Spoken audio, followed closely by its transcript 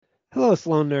Hello,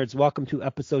 Sloan nerds. Welcome to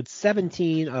episode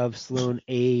 17 of Sloan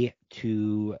A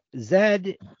to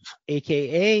Z,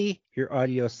 aka your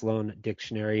audio Sloan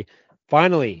dictionary.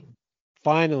 Finally,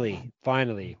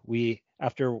 we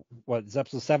after what is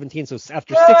episode 17, so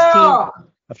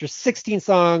after 16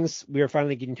 songs, we are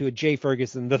finally getting to a Jay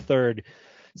Ferguson, the third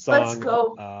song. Let's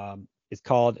go. It's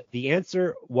called "The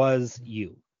Answer Was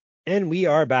You." And we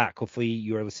are back. Hopefully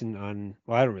you are listening on,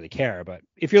 well, I don't really care, but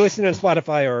if you're listening on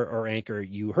Spotify or Anchor,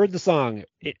 you heard the song,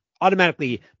 it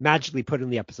automatically magically put in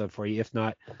the episode for you. If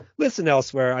not, listen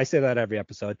elsewhere. I say that every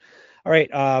episode. All right.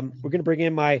 We're going to bring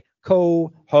in my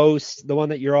co-host, the one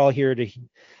that you're all here to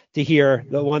hear,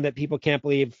 the one that people can't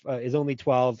believe is only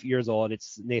 12 years old.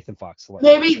 It's Nathan Fox. Hello.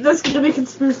 Maybe that's going to be a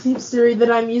conspiracy theory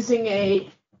that I'm using a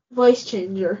voice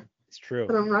changer. It's true.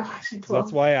 But I'm not actually 12. So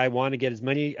that's why I want to get as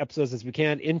many episodes as we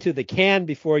can into the can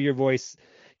before your voice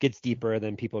gets deeper.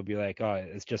 Then people will be like, oh,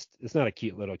 it's not a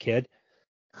cute little kid.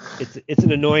 It's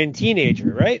an annoying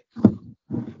teenager, right?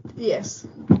 Yes.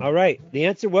 All right. The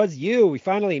answer was you. We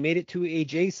finally made it to a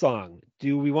Jay song.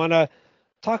 Do we want to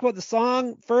talk about the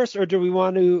song first, or do we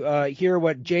want to hear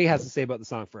what Jay has to say about the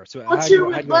song first? So let's hear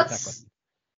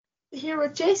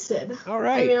what Jay said. All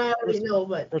right. I mean, I already know,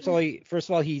 but first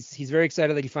of all, he's very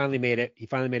excited that he finally made it. He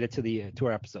finally made it to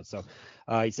our episode. So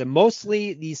he said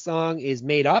mostly the song is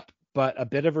made up, but a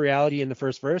bit of reality in the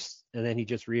first verse, and then he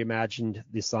just reimagined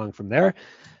the song from there.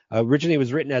 Originally, it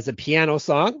was written as a piano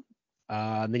song.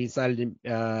 And then he decided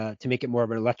to make it more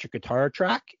of an electric guitar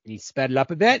track, and he sped it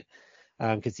up a bit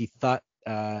because he thought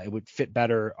it would fit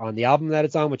better on the album that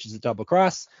it's on, which is a double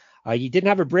cross. He didn't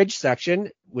have a bridge section,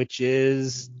 which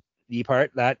is the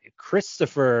part that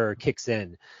Christopher kicks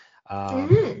in,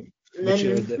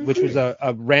 which was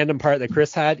a random part that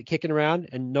Chris had kicking around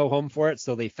and no home for it.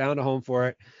 So they found a home for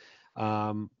it,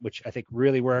 which I think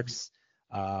really works.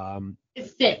 It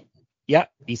fit. Yeah,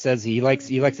 he says he likes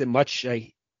it much.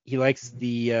 He likes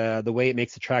the way it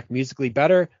makes the track musically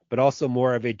better, but also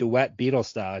more of a duet Beatles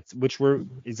style, which were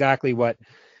exactly what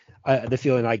the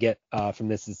feeling I get from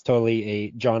this is totally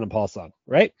a John and Paul song,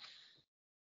 right?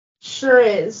 Sure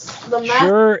is.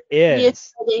 Sure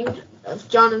is. Of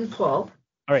John and Paul.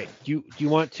 All right. Do you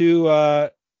want to?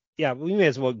 Yeah, we may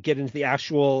as well get into the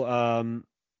actual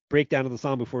breakdown of the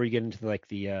song before we get into like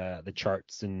the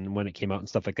charts and when it came out and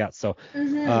stuff like that. So,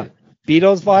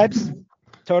 Beatles vibes,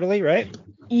 totally, right?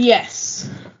 Yes.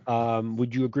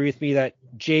 Would you agree with me that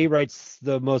Jay writes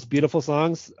the most beautiful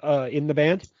songs in the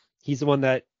band? He's the one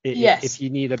that if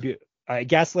you need I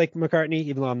guess like McCartney,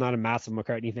 even though I'm not a massive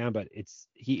McCartney fan, but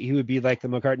he would be like the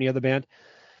McCartney of the band.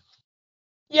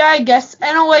 Yeah, I guess.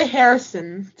 And a way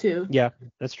Harrison too. Yeah,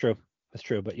 that's true.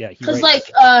 But yeah, because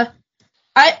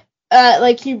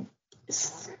he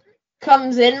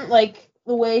comes in like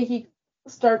the way he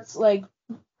starts like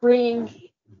bringing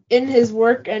in his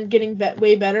work and getting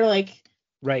way better, like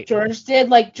right. George did.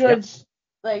 Like George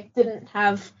didn't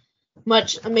have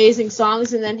much amazing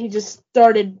songs, and then he just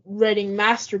started writing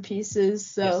masterpieces.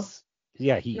 So yes.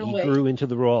 Yeah, he grew into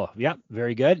the role. Yeah,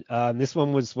 very good. This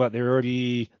one was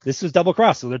this was double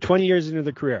cross, so they're 20 years into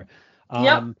their career.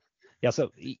 Yeah,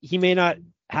 so he may not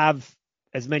have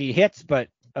as many hits, but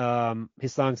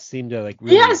his songs seem to like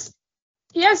really.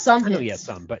 He has some hits. He has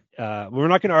some, but we're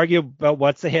not going to argue about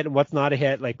what's a hit and what's not a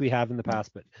hit like we have in the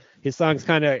past. But his songs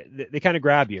kind of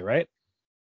grab you, right?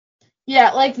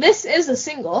 Yeah, like this is a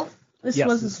single. This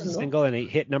was a single, and it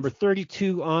hit number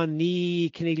 32 on the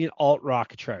Canadian alt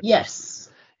rock chart. Yes.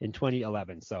 In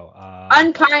 2011. So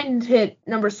Unkind hit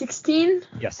number 16.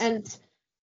 Yes. And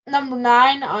number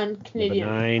 9 on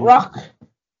Canadian rock.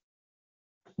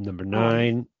 Number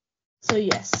 9. So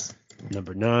yes.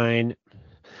 Number 9.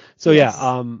 So yes.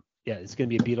 It's gonna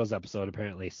be a Beatles episode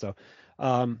apparently. So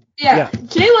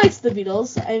Jay likes the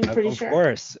Beatles, I'm pretty sure. Of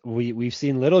course. We've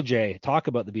seen little Jay talk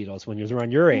about the Beatles when he was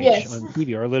around your age on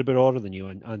TV, or a little bit older than you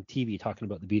on TV talking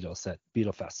about the Beatles at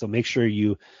Beatle Fest. So make sure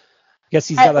you guess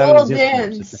he's got that on his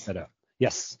Instagram, so check that out.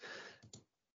 Yes.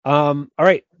 All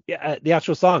right. Yeah, the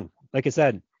actual song, like I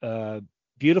said,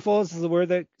 beautiful is the word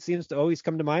that seems to always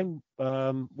come to mind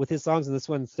with his songs, and this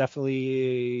one's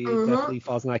definitely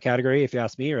falls in that category if you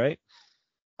ask me, right?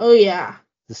 Oh yeah.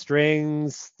 The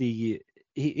strings, he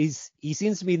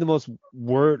seems to be the most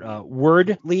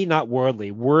wordly, not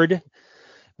worldly.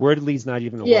 Wordly is not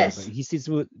even a word, but he seems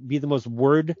to be the most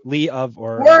wordy of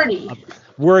the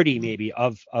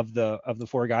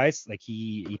four guys. Like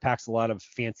he packs a lot of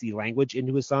fancy language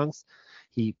into his songs.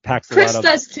 He packs a lot of. Chris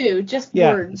does too, just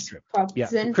words.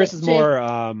 Yeah, Chris is more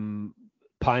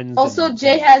puns. Also,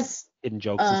 Jay has hidden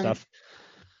jokes and stuff.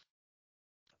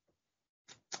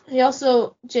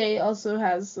 Jay also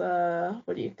has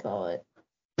what do you call it?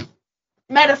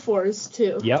 metaphors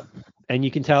too. Yep. And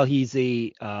you can tell he's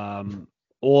a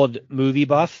old movie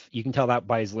buff. You can tell that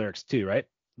by his lyrics too, right?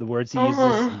 The words he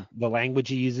uses, the language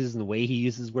he uses, and the way he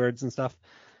uses words and stuff.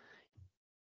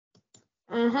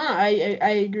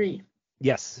 I agree.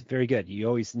 Yes, very good. You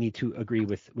always need to agree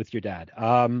with your dad.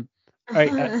 All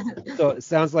right. So it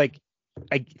sounds like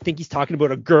I think he's talking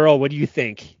about a girl. What do you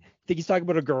think? Think he's talking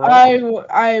about a girl?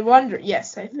 I wonder.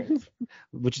 Yes, I think.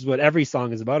 Which is what every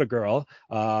song is about, a girl.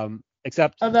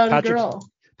 Except about a girl.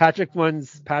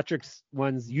 Patrick's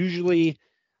ones usually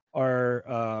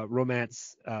are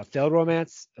failed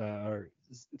romance, or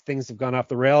things have gone off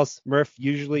the rails. Murph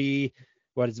usually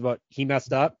what is about he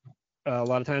messed up a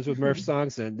lot of times with Murph's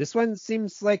songs, and this one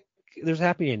seems like there's a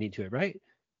happy ending to it, right?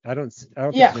 I don't think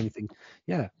there's anything.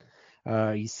 Yeah.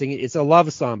 He's singing. It's a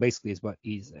love song, basically, is what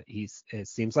he's. It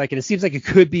seems like, and it seems like it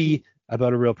could be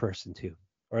about a real person too,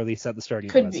 or at least at the starting.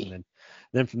 Could be. And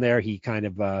then from there, he kind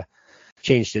of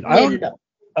changed it.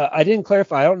 I didn't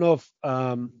clarify. I don't know if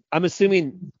I'm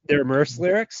assuming they're Murph's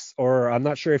lyrics, or I'm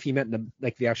not sure if he meant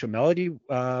the actual melody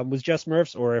was just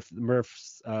Murph's, or if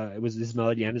Murph's it was his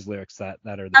melody and his lyrics that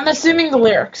are. I'm assuming the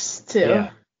lyrics too.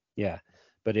 Yeah.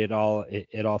 But it all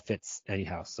fits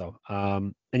anyhow. So,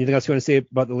 anything else you want to say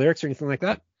about the lyrics or anything like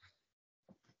that?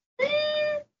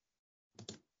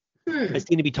 I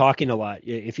seem to be talking a lot.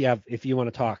 If you want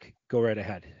to talk, go right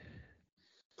ahead.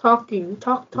 Talk. Let's.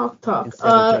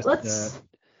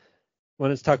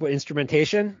 Want to talk about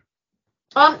instrumentation?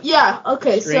 Yeah.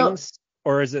 Okay. Strings,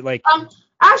 or is it like?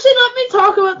 Actually, let me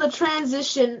talk about the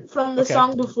transition from the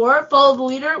song before, "Follow the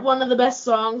Leader," one of the best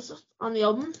songs on the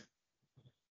album.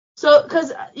 So,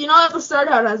 because you know at the start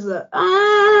how it has the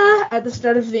at the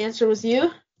start of The Answer Was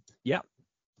You. Yeah.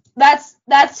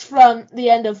 That's from the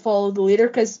end of Follow the Leader,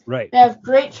 because they have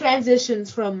great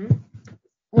transitions from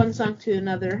one song to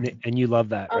another. And you love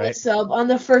that, on right? On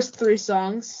the first 3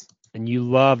 songs. And you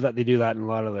love that they do that in a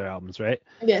lot of their albums, right?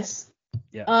 Yes.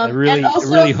 Yeah. It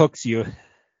really hooks you.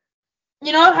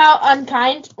 You know how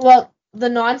Unkind? Well, the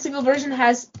non-single version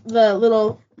has the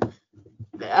little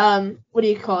what do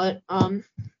you call it?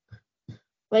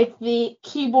 Like the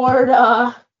keyboard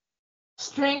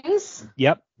strings.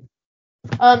 Yep.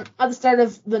 At the start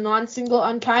of the non-single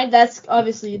Unkind, that's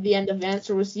obviously the end of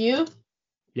Answer Was You.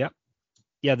 Yep.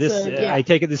 Yeah, I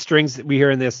take it the strings that we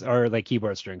hear in this are like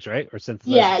keyboard strings, right? Or synthesizer strings.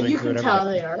 Yeah, you can tell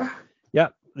they are.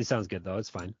 Yep. It sounds good though. It's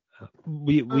fine.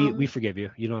 We forgive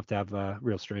you. You don't have to have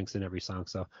real strings in every song.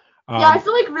 So. Yeah, I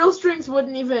feel like real strings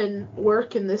wouldn't even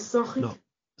work in this song. No.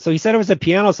 So he said it was a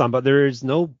piano song, but there's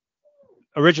no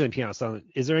original piano song.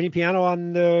 Is there any piano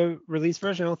on the release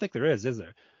version? I don't think there is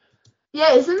there?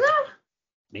 Yeah, isn't there?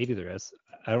 Maybe there is.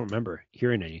 I don't remember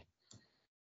hearing any.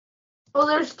 Well,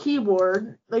 there's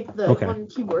keyboard, like the one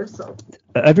keyboard. So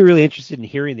I'd be really interested in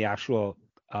hearing the actual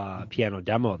piano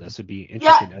demo. This would be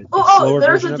interesting. Yeah.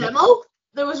 There's a demo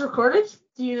that was recorded.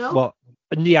 Do you know? Well,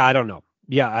 yeah, I don't know.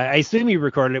 Yeah, I assume he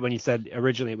recorded it when he said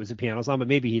originally it was a piano song, but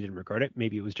maybe he didn't record it.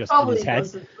 Maybe it was just in his head.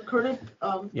 Wasn't recorded.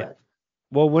 Yeah.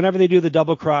 Well, whenever they do the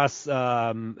Double Cross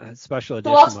special edition,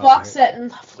 deluxe box set in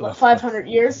 500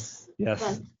 years.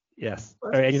 Yes. Yes.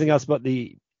 All right, anything else about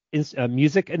the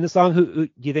music in the song? Who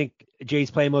do you think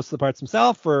Jay's playing most of the parts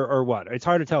himself, or what? It's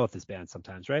hard to tell with this band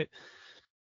sometimes, right?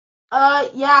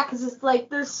 Yeah, because it's like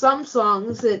there's some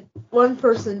songs that one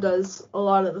person does a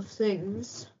lot of the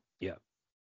things. Yeah.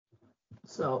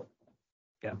 So.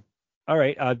 Yeah. All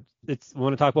right. We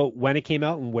want to talk about when it came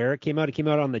out and where it came out. It came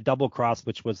out on the Double Cross,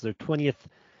 which was their 20th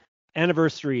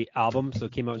anniversary album. So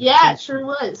it came out. Yeah, it sure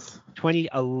was.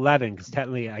 2011, because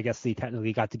I guess they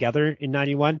technically got together in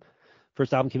 91.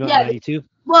 First album came out in 92.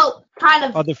 Well, kind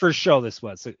of. Oh, the first show this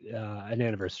was an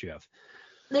anniversary of.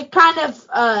 They kind of,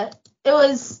 it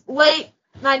was late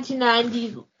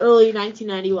 1990, early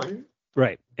 1991.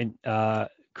 Right. And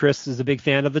Chris is a big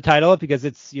fan of the title because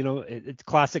it's, it's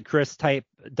classic Chris type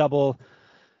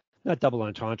not double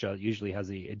entendre. It usually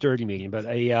has a dirty meaning, but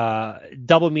a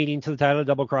double meaning to the title,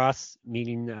 Double Cross,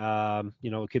 meaning,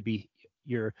 it could be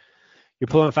you're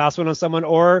pulling a fast one on someone,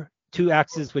 or 2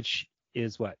 X's, which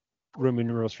is what? Roman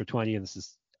numerals for 20, and this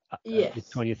is the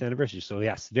 20th anniversary. So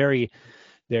yes, very,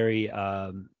 very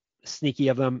sneaky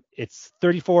of them. It's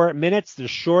 34 minutes, the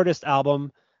shortest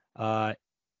album.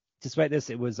 Despite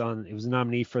this, it was a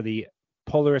nominee for the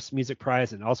Polaris Music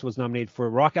Prize, and also was nominated for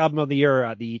Rock Album of the Year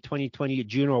at the 2020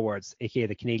 Juno Awards, aka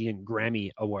the Canadian Grammy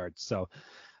Awards. So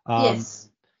yes.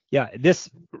 Yeah, this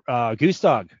Goose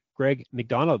Dog, Greg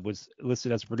McDonald, was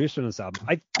listed as a producer on this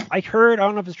album. I heard, I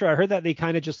don't know if it's true, I heard that they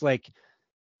kind of just like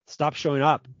stopped showing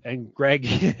up, and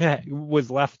Greg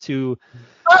was left to.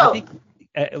 I think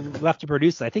left to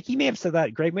produce it. I think he may have said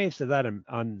that. Greg may have said that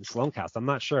on Sloancast. I'm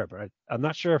not sure, but I'm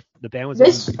not sure if the band was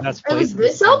in the best place.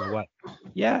 This album? Or what?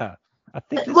 Yeah, I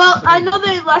think. I know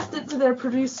they left it to their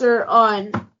producer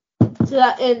on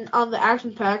the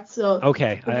Action Pack. So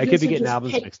okay, I could be getting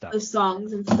albums mixed up. The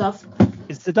songs and stuff.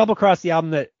 Is the Double Cross the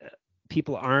album that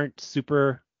people aren't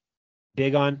super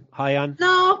high on?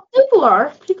 No, people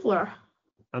are.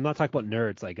 I'm not talking about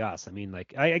nerds like us. I mean,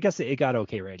 like, I guess it got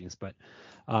okay ratings, but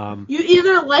you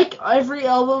either like every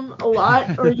album a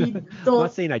lot or you don't. I'm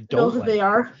not saying I don't know who like they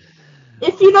are.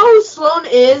 If you know who Sloan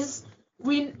is,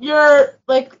 you're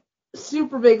like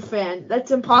super big fan.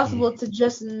 That's impossible to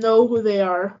just know who they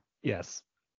are. Yes.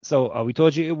 So we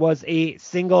told you it was a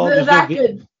single. They're that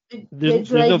good. There's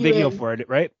no video for it,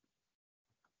 right?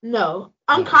 No.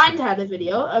 Unkind had a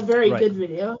video, a very good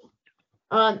video.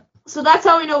 So that's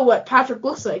how we know what Patrick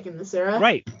looks like in this era.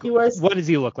 Right. What does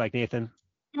he look like, Nathan?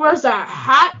 He wears a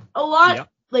hat a lot. Yep.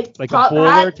 Like a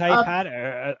bowler type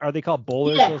hat? Are they called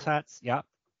bowlers, those hats? Yeah.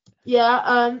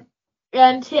 Yeah.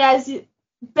 And he has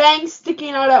bangs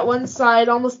sticking out at one side,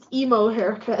 almost emo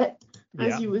haircut,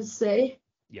 as you would say.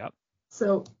 Yep.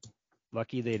 So.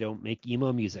 Lucky they don't make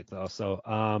emo music, though. So.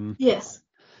 Yes.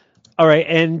 All right.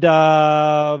 And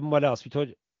what else? We told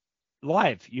you.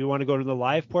 Live. You want to go to the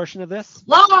live portion of this?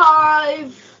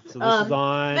 Live! So this is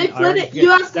on... They played it. You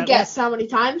have to guess how many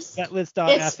times.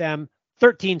 Setlist.fm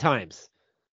 13 times.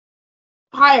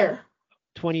 Higher.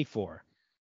 24.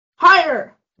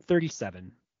 Higher.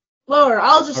 37. Lower.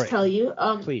 I'll just tell you.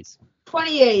 Please.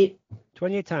 28.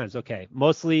 28 times. Okay.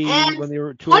 Mostly and when they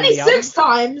were touring 26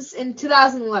 times in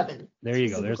 2011. There you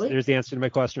go. There's the answer to my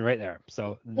question right there.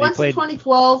 So once in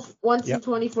 2012, once in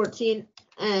 2014,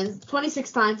 and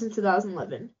 26 times in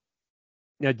 2011.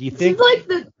 Now, do you think... Seems like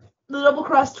the Double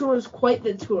Cross tour is quite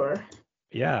the tour.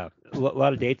 Yeah, a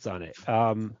lot of dates on it.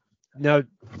 Now,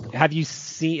 have you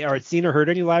seen or heard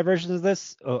any live versions of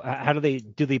this? How does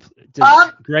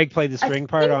Greg play the string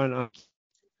part on the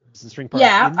string part?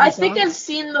 Yeah, I think I've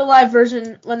seen the live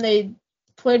version when they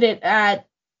played it at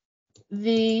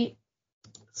the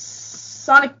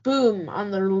Sonic Boom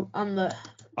on the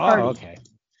party. Oh, okay.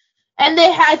 And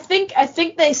I think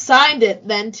they signed it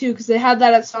then too, because they had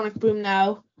that at Sonic Boom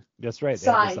now. That's right. They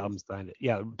had this album signed it.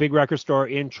 Yeah, big record store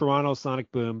in Toronto,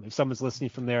 Sonic Boom. If someone's listening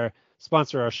from there,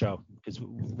 sponsor our show because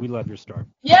we love your store.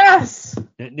 Yes.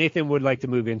 Nathan would like to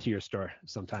move into your store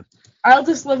sometime. I'll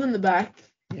just live in the back.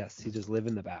 Yes, he just live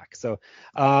in the back. So,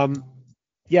 So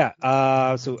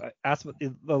ask about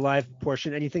the live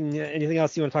portion. Anything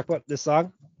else you want to talk about this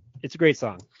song? It's a great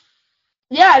song.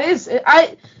 Yeah, it is.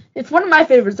 It's one of my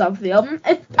favorites off the album.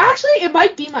 It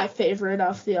might be my favorite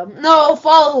off the album. No,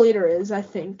 Follow the Leader is, I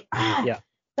think. Yeah.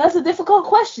 That's a difficult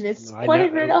question. It's quite a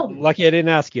great album. Lucky I didn't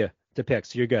ask you to pick,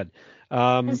 so you're good.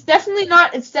 It's definitely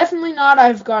not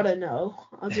I've Gotta Know.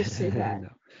 I'll just say that.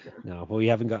 No, well, we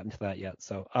haven't gotten to that yet.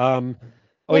 So,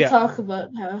 we'll talk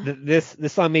about how. This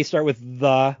song may start with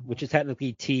the, which is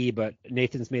technically T, but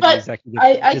Nathan's made the executive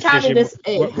decision. I counted as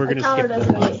A. We're going to skip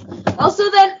the A. Also,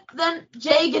 then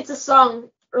Jay gets a song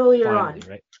earlier on.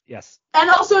 Right? Yes. And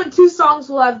also in 2 songs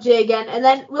we'll have Jay again, and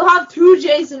then we'll have 2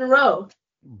 Jays in a row.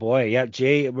 Boy, yeah,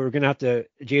 Jay's gonna have to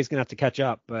catch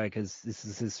up because this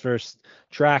is his first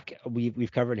track.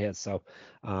 We've covered his. So,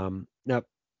 now,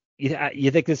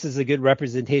 you think this is a good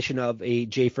representation of a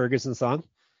Jay Ferguson song?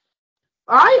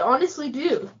 I honestly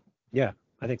do. Yeah,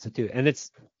 I think so too. And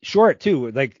it's short too,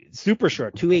 like super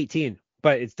short, 2:18.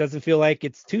 But it doesn't feel like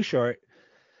it's too short.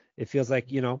 It feels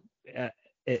like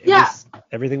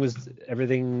everything was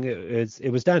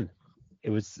done. It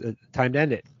was time to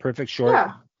end it. Perfect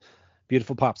short,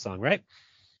 beautiful pop song, right?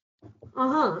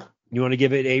 You want to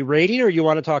give it a rating, or you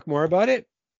want to talk more about it?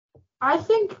 I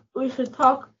think we should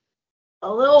talk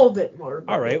a little bit more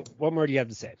about it. All right. What more do you have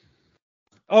to say?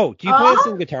 Oh, do you play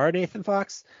some guitar, Nathan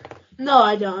Fox? No,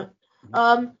 I don't.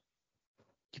 Do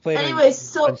you play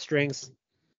on strings?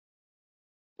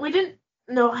 We didn't.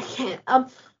 No, I can't.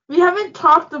 We haven't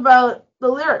talked about the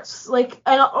lyrics, or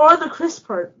the Chris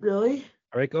part, really.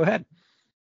 All right, go ahead.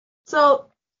 So,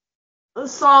 the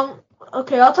song.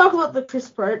 Okay, I'll talk about the Chris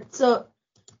part. So,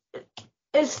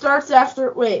 it starts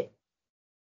after. Wait.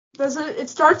 It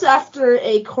starts after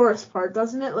a chorus part,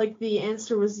 doesn't it? Like the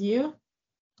answer was you.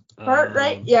 Part,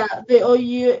 right? Yeah, the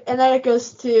OU, and then it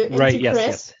goes to right. Yes, Chris.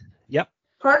 Yes. Yep.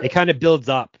 Part. It kind of builds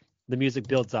up. The music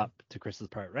builds up to Chris's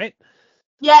part, right?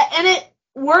 Yeah, and it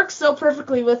works so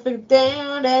perfectly with the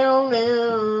down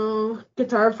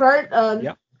guitar part.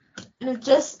 Yep. And it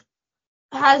just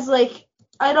has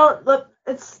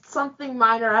it's something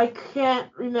minor. I can't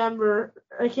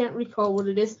recall what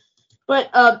it is, but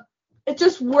it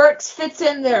just works, fits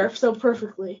in there so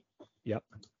perfectly. Yep.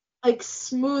 Like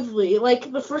smoothly.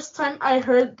 Like the first time I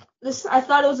heard this, I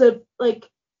thought it was like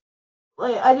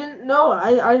I didn't know.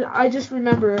 I just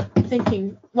remember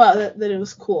thinking, wow, that it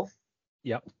was cool.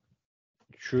 Yep.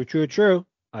 True.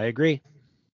 I agree.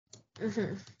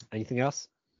 Mm-hmm. Anything else?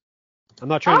 I'm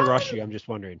not trying to rush you. I'm just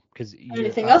wondering because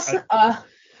Anything else? I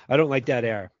don't like dead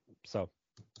air. So.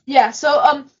 Yeah.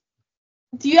 So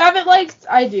do you have it liked?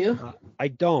 I do. I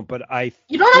don't, but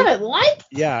You don't have it liked?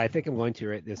 Yeah, I think I'm going to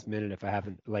right this minute if I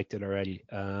haven't liked it already.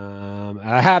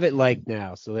 I have it liked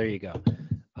now, so there you go.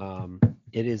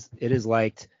 It is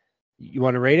liked. You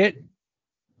want to rate it?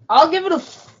 I'll give it a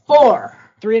 4.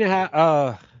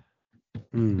 3.5.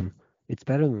 It's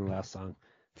better than the last song.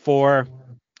 4.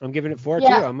 I'm giving it 4 too.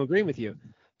 I'm agreeing with you.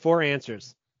 4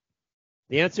 answers.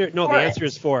 The answer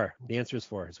is 4. The answer is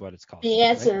 4 is what it's called. The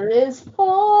answer is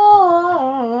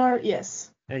 4.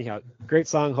 Yes. Anyhow, great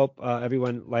song. Hope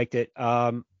everyone liked it.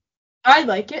 I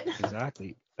like it.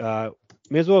 Exactly. May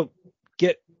as well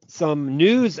get some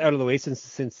news out of the way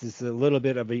since this is a little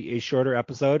bit of a shorter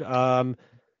episode.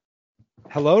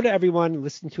 Hello to everyone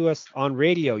listening to us on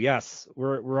radio. Yes,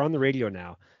 we're on the radio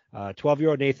now.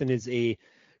 12-year-old Nathan is a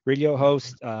radio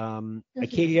host.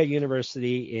 Acadia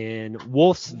University in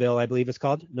Wolfsville, I believe it's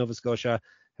called, Nova Scotia,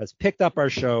 has picked up our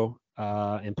show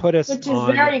and put us on. Which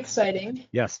is very exciting.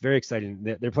 Yes, very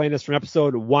exciting. They're playing us from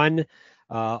episode 1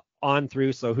 on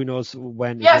through, so who knows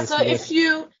when. Yeah, so if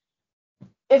you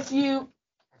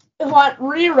want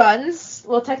reruns,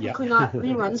 well, technically not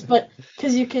reruns, but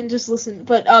because you can just listen.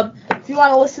 But if you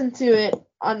want to listen to it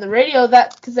on the radio,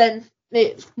 because then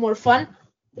it's more fun.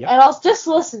 Yep. And I'll just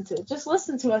listen to it. Just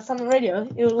listen to us on the radio.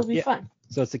 It will be fun.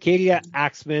 So it's Acadia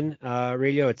Axeman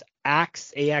Radio. It's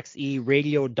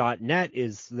axeradio.net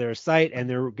is their site, and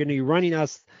they're going to be running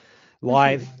us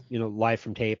live, live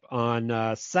from tape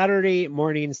on Saturday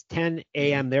mornings, 10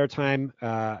 a.m. their time,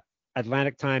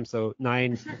 Atlantic time, so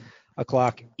 9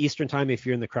 o'clock Eastern time if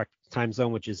you're in the correct time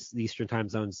zone, which is the Eastern time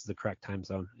zone is the correct time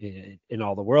zone in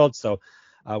all the world. So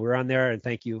we're on there, and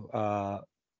thank you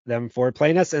them for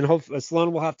playing us, and hope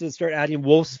Sloan will have to start adding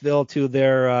Wolfsville to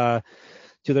their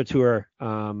tour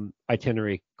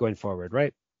itinerary going forward,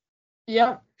 right?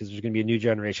 Yeah. Because there's going to be a new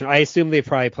generation. I assume they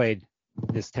probably played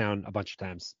this town a bunch of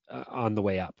times on the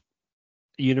way up.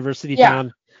 University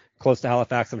town, close to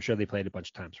Halifax. I'm sure they played a bunch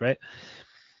of times, right?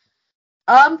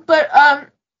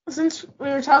 But since we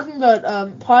were talking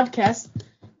about podcasts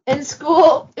in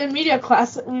school in media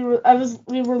class, we were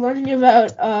learning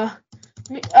about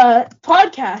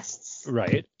podcasts.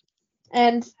 Right.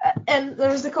 And there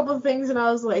was a couple of things, and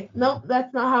I was like, nope,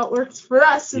 that's not how it works for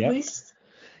us, at least.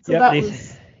 So that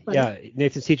was funny. Yeah,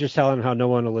 Nathan's teacher's telling him how no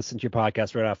one will listen to your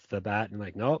podcast right off the bat, and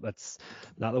like, no, that's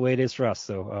not the way it is for us.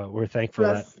 So we're thankful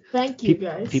for that. Thank you,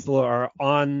 guys. People are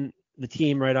on the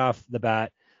team right off the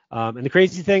bat. And the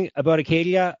crazy thing about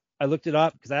Acadia, I looked it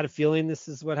up because I had a feeling this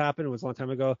is what happened. It was a long time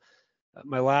ago.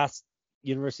 My last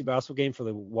university basketball game for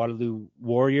the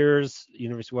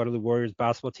University Waterloo Warriors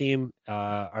basketball team.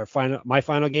 My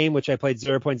final game, which I played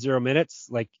 0.0 minutes,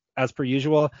 like as per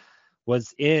usual,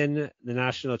 was in the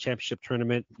national championship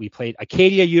tournament. We played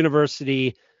Acadia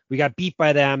University. We got beat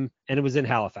by them, and it was in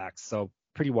Halifax. So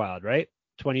pretty wild, right?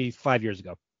 25 years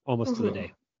ago, almost to the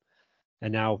day.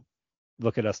 And now,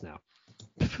 look at us now.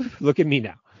 Look at me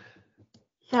now.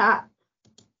 Yeah.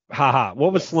 Haha.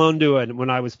 What was Sloan doing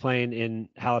when I was playing in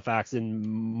Halifax in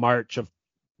March of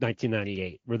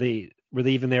 1998? Were they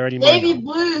even there anymore? Navy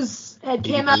Blues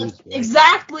came out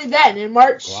exactly then in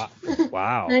March.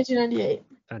 Wow. 1998.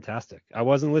 Fantastic. I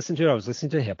wasn't listening to it. I was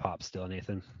listening to hip hop still,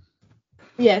 Nathan.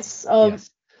 Yes.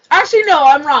 Actually, no,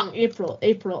 I'm wrong. April.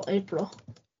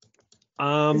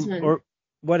 Or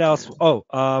what else?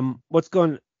 What's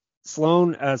going?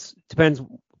 Sloan depends.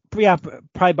 Yeah,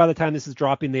 probably by the time this is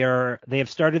dropping, they have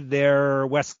started their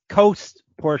West Coast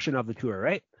portion of the tour,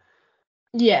 right?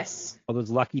 Yes. All those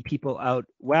lucky people out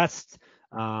west.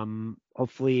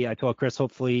 Hopefully, I told Chris,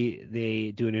 hopefully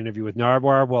they do an interview with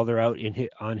Nardwuar while they're out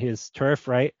on his turf,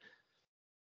 right?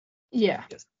 Yeah.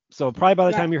 Yes. So probably by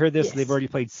the time you heard this, they've already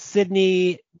played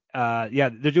Sydney.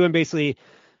 They're doing basically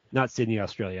not Sydney,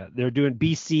 Australia. They're doing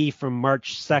BC from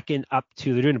March 2nd up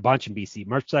to, they're doing a bunch in BC,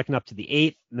 March 2nd up to the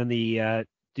 8th, and then they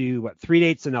do 3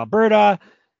 dates in Alberta,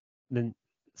 and then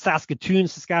Saskatoon,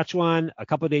 Saskatchewan, a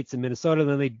couple of dates in Minnesota, and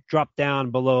then they drop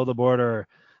down below the border.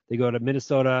 They go to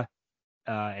Minnesota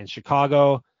and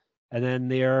Chicago, and then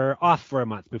they're off for a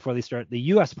month before they start the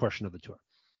U.S. portion of the tour.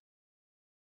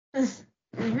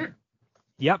 Mm-hmm.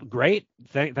 Yep, great.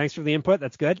 Thanks for the input.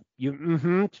 That's good.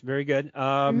 Very good.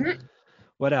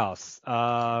 What else?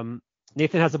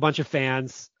 Nathan has a bunch of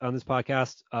fans on this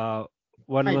podcast.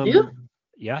 One of them. Do?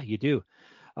 Yeah, you do.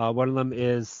 One of them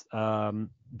is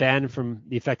Ben from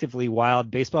the Effectively Wild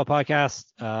Baseball podcast.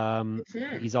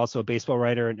 He's also a baseball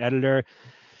writer and editor.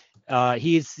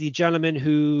 He's the gentleman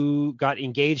who got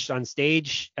engaged on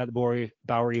stage at the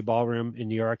Bowery Ballroom in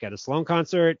New York at a Sloan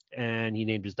concert, and he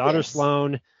named his daughter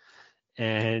Sloan.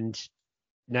 And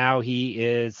now he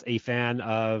is a fan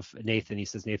of Nathan. He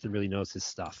says Nathan really knows his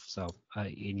stuff. So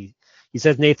he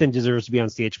says Nathan deserves to be on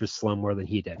stage with Sloan more than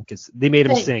he did, because they made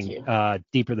him sing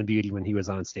Deeper Than Beauty when he was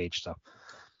on stage. So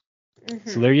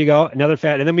there you go. Another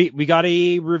fan. And then we got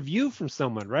a review from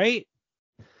someone, right?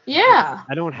 Yeah.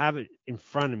 I don't have it in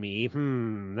front of me.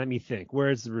 Let me think.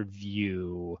 Where's the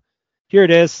review? Here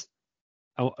it is.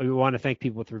 We want to thank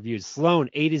people with reviews. Sloan,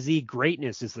 A to Z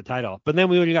greatness is the title. But then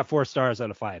we only got 4 stars out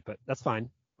of 5. But that's fine.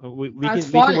 We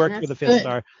can work with a 5th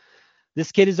star.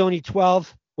 This kid is only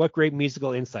 12. What great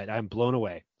musical insight. I'm blown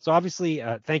away. So obviously,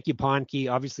 thank you,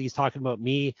 Ponky. Obviously, he's talking about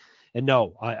me. And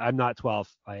no, I'm not 12.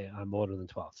 I'm older than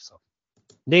 12. So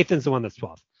Nathan's the one that's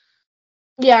 12.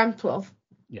 Yeah, I'm 12.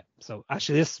 Yeah. So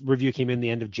actually, this review came in the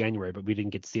end of January, but we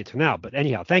didn't get to see it till now. But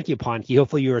anyhow, thank you, Ponky.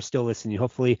 Hopefully you are still listening.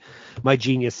 Hopefully my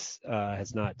genius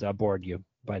has not bored you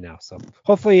by now. So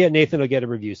hopefully Nathan will get a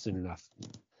review soon enough.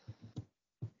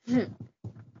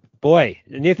 Boy,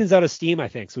 Nathan's out of steam, I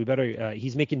think. So we better.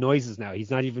 He's making noises now. He's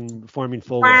not even forming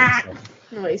full words. So.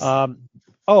 Noise.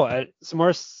 Some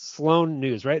more Sloan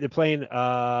news, right? They're playing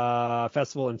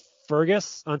festival in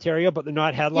Fergus, Ontario, but they're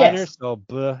not headliners. So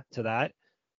to that.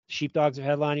 Sheepdogs are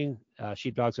headlining.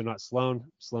 Sheepdogs are not Sloan.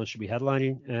 Sloan should be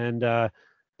headlining. And they're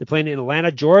playing in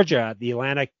Atlanta, Georgia at the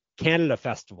Atlanta Canada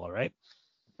Festival, right?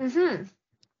 There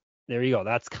you go.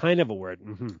 That's kind of a word.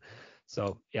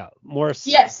 So, yeah, more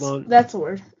Sloan. That's a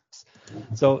word.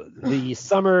 So the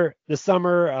summer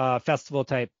festival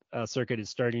type circuit is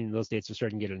starting. Those dates are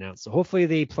starting to get announced. So hopefully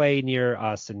they play near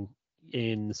us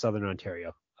in Southern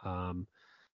Ontario. Not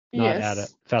at a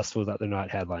festival that they're not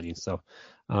headlining. So,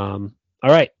 all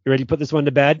right, you ready to put this one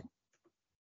to bed?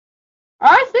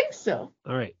 I think so.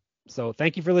 All right. So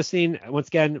thank you for listening. Once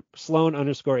again,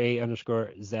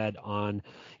 Sloan_A_Z on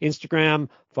Instagram.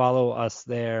 Follow us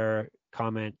there.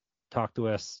 Comment, talk to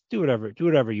us. Do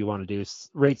whatever you want to do.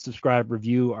 Rate, subscribe,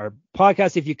 review our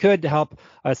podcast if you could, to help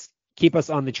us keep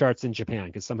us on the charts in Japan,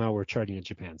 because somehow we're charting in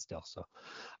Japan still. So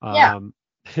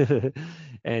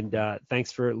and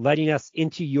thanks for letting us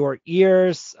into your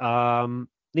ears. The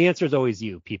answer is always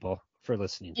you, people, for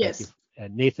listening. Yes. Thank you.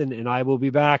 And Nathan and I will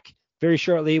be back very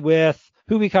shortly with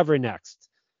who we cover next.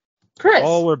 Chris.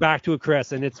 Oh, we're back to a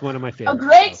Chris, and it's one of my favorites. A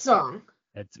great song.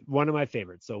 It's one of my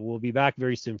favorites. So we'll be back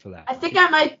very soon for that. I think I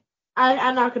might.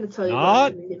 I'm not going to tell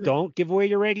you. Don't give away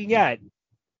your rating yet.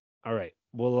 All right.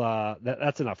 Well,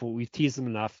 that's enough. We've teased them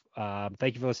enough.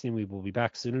 Thank you for listening. We will be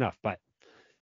back soon enough. Bye.